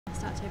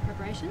start to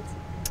preparations?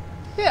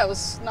 Yeah, it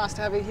was nice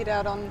to have a hit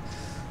out on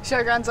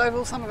Showgrounds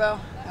Oval. Some of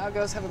our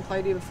girls haven't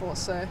played here before,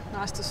 so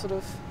nice to sort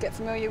of get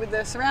familiar with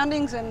the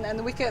surroundings and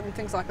the wicket and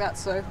things like that.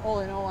 So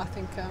all in all, I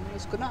think it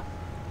was a good night.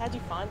 How did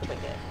you find the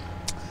wicket?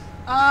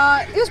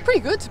 It was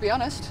pretty good, to be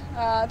honest.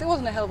 There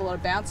wasn't a hell of a lot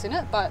of bounce in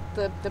it, but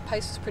the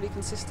pace was pretty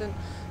consistent.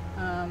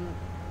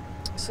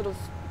 Sort of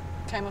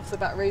came off the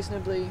bat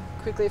reasonably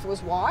quickly if it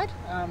was wide.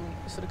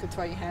 You sort of could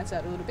throw your hands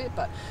out a little bit,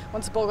 but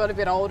once the ball got a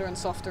bit older and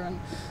softer and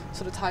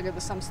sort of targeted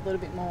the stumps a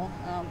little bit more,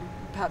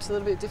 perhaps a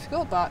little bit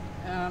difficult, but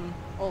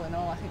all in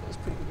all, I think it was a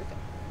pretty good wicket.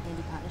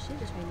 Handy partnership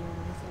between you and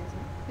Melissa as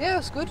well? Yeah, it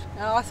was good.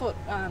 I thought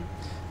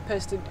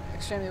Purse did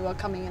extremely well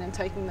coming in and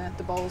taking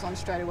the bowls on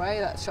straight away.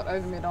 That shot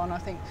over mid-on, I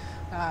think,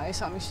 is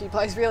something she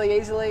plays really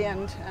easily,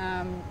 and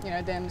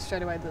then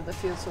straight away the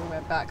field sort of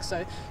went back.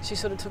 So she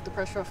sort of took the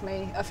pressure off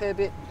me a fair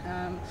bit.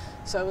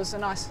 So it was a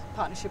nice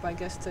partnership, I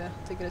guess, to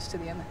get us to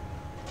the end there.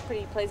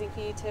 Pretty pleasing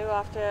for you too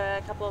after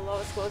a couple of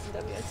lower scores in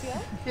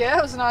WNCA? Yeah,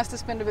 it was nice to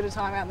spend a bit of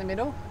time out in the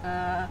middle.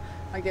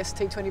 I guess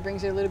T20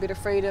 brings you a little bit of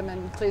freedom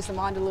and clears the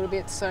mind a little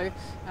bit, so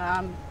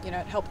it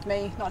helped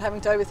me not having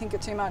to overthink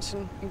it too much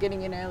and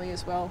getting in early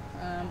as well.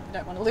 You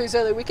don't want to lose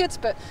early wickets,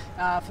 but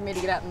for me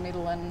to get out in the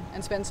middle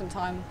and spend some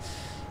time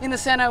in the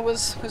centre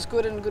was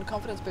good and a good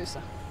confidence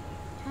booster.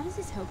 How does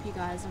this help you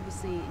guys?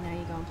 Obviously, now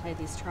you go and play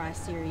this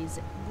tri-series.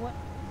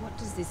 What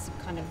does this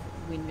kind of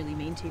win really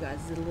mean to you guys?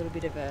 Is it a little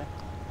bit of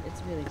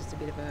it's really just a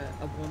bit of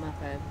a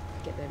warm-up,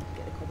 get the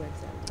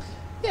cobwebs out?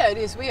 Yeah, it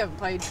is. We haven't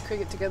played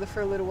cricket together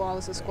for a little while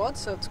as a squad,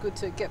 so it's good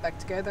to get back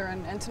together,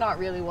 and tonight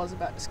really was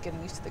about just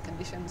getting used to the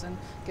conditions and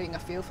getting a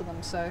feel for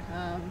them. So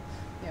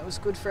it was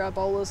good for our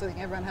bowlers. I think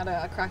everyone had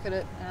a crack at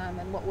it,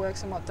 and what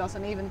works and what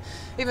doesn't. Even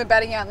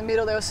batting out in the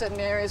middle, there were certain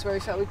areas where we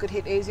felt we could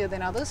hit easier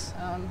than others,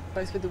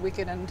 both with the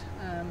wicket and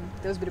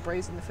there was a bit of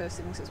breeze in the first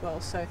innings as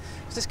well. So it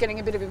was just getting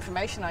a bit of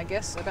information, I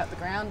guess, about the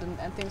ground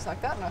and things like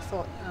that, and I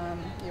thought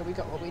we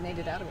got what we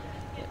needed out of it.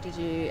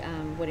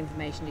 What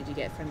information did you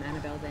get from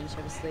Annabelle then? She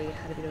obviously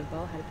had a bit of a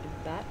bowl, had a bit of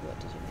a bat. What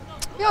did you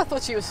make? Yeah, I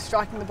thought she was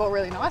striking the ball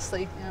really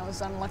nicely. I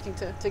was unlucky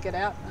to get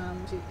out.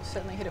 She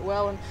certainly hit it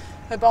well, and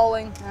her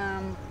bowling,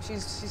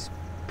 she's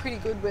pretty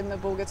good when the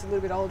ball gets a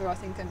little bit older, I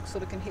think, and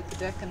sort of can hit the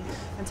deck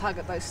and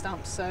target those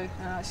stumps. So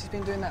she's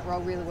been doing that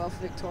role really well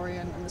for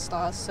Victoria and the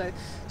Stars. So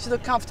she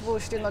looked comfortable,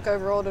 she didn't look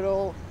overawed at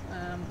all,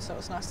 so it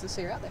was nice to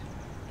see her out there.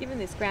 Given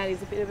this ground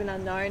is a bit of an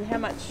unknown, how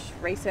much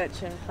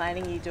research and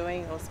planning are you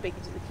doing or speaking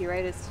to the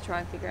curators to try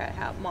and figure out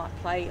how it might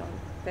play on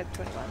Feb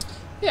 21?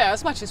 Yeah,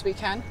 as much as we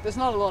can. There's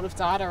not a lot of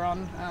data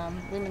on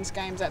women's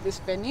games at this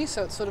venue,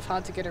 so it's sort of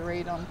hard to get a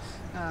read on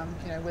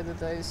whether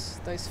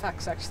those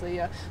facts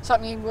actually are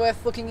something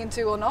worth looking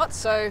into or not.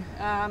 So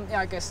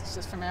I guess it's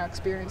just from our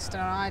experience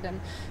tonight, and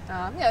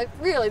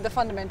really the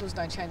fundamentals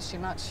don't change too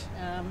much.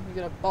 You've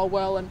got to bowl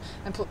well and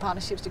put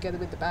partnerships together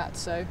with the bat.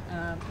 So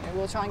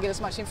we'll try and get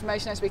as much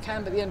information as we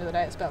can, but at the end of the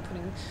day, it's about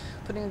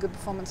putting a good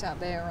performance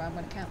out there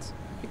when it counts.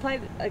 You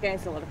played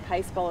against a lot of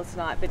pace bowlers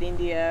tonight, but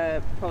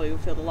India probably will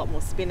field a lot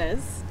more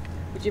spinners.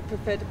 Would you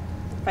prefer to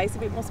face a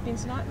bit more spin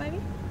tonight, maybe?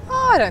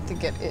 I don't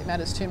think it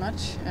matters too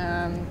much.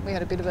 We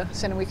had a bit of a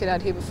centre wicket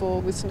out here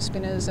before with some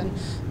spinners, and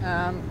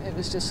it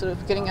was just sort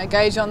of getting a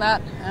gauge on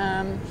that.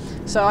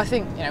 So I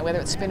think whether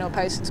it's spin or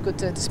pace, it's good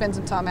to spend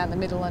some time out in the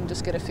middle and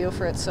just get a feel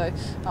for it. So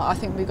I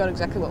think we got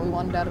exactly what we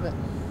wanted out of it.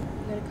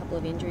 You had a couple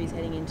of injuries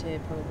heading into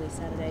probably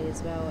Saturday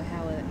as well.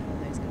 How are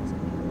those guys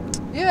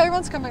coming? Yeah,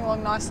 everyone's coming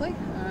along nicely.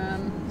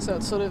 So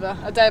it's sort of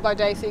a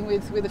day-by-day thing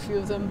with a few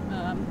of them.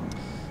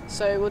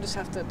 So we'll just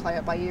have to play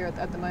it by ear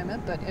at the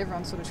moment, but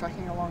everyone's sort of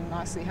tracking along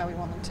nicely how we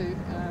want them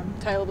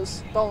to. Taylor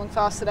was bowling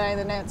fast today in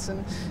the nets,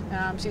 and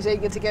she's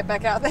eager to get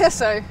back out there.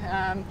 So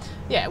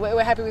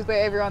we're happy with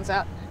where everyone's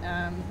at.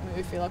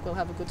 We feel like we'll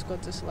have a good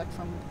squad to select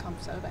from come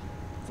Saturday.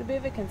 It's a bit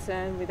of a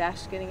concern with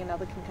Ash getting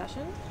another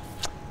concussion.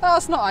 Well,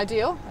 it's not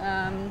ideal.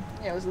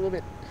 It was a little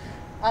bit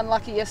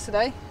unlucky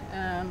yesterday.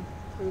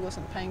 Who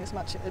wasn't paying as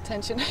much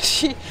attention as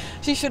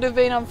she should have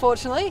been,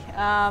 unfortunately.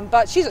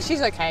 But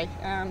she's okay.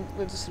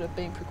 We're just sort of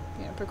being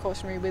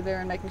precautionary with her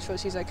and making sure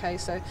she's okay.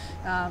 So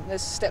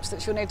there's steps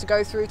that she'll need to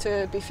go through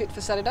to be fit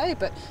for Saturday,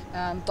 but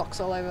Doc's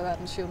all over that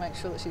and she'll make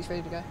sure that she's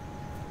ready to go.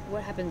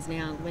 What happens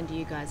now? When do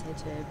you guys head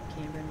to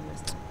Canberra and the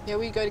West? Yeah,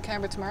 we go to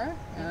Canberra tomorrow.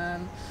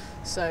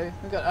 So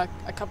we've got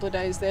a couple of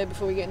days there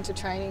before we get into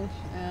training,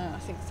 I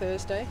think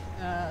Thursday.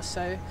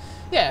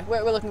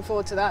 We're looking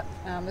forward to that.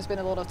 There's been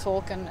a lot of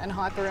talk and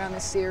hype around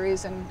this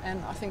series, and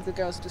I think the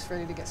girls are just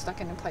ready to get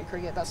stuck in and play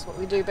cricket. That's what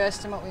we do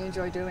best and what we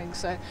enjoy doing.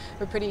 So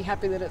we're pretty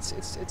happy that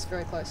it's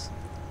very close.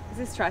 Is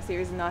this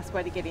tri-series a nice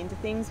way to get into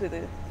things with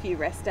a few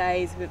rest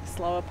days, with a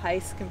slower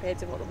pace compared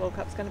to what the World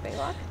Cup's going to be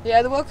like?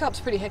 Yeah, the World Cup's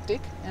pretty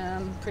hectic.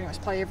 Pretty much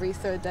play every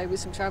third day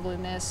with some travel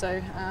in there,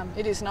 so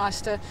it is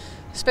nice to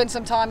spend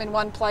some time in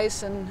one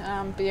place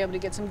and be able to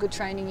get some good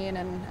training in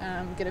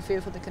and get a feel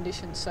for the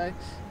conditions. So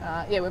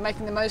we're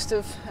making the most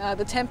of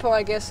the tempo,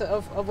 I guess,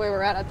 of where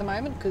we're at the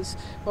moment, because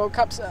World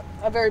Cups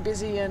are very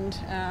busy and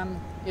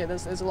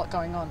there's a lot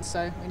going on,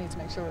 so we need to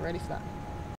make sure we're ready for that.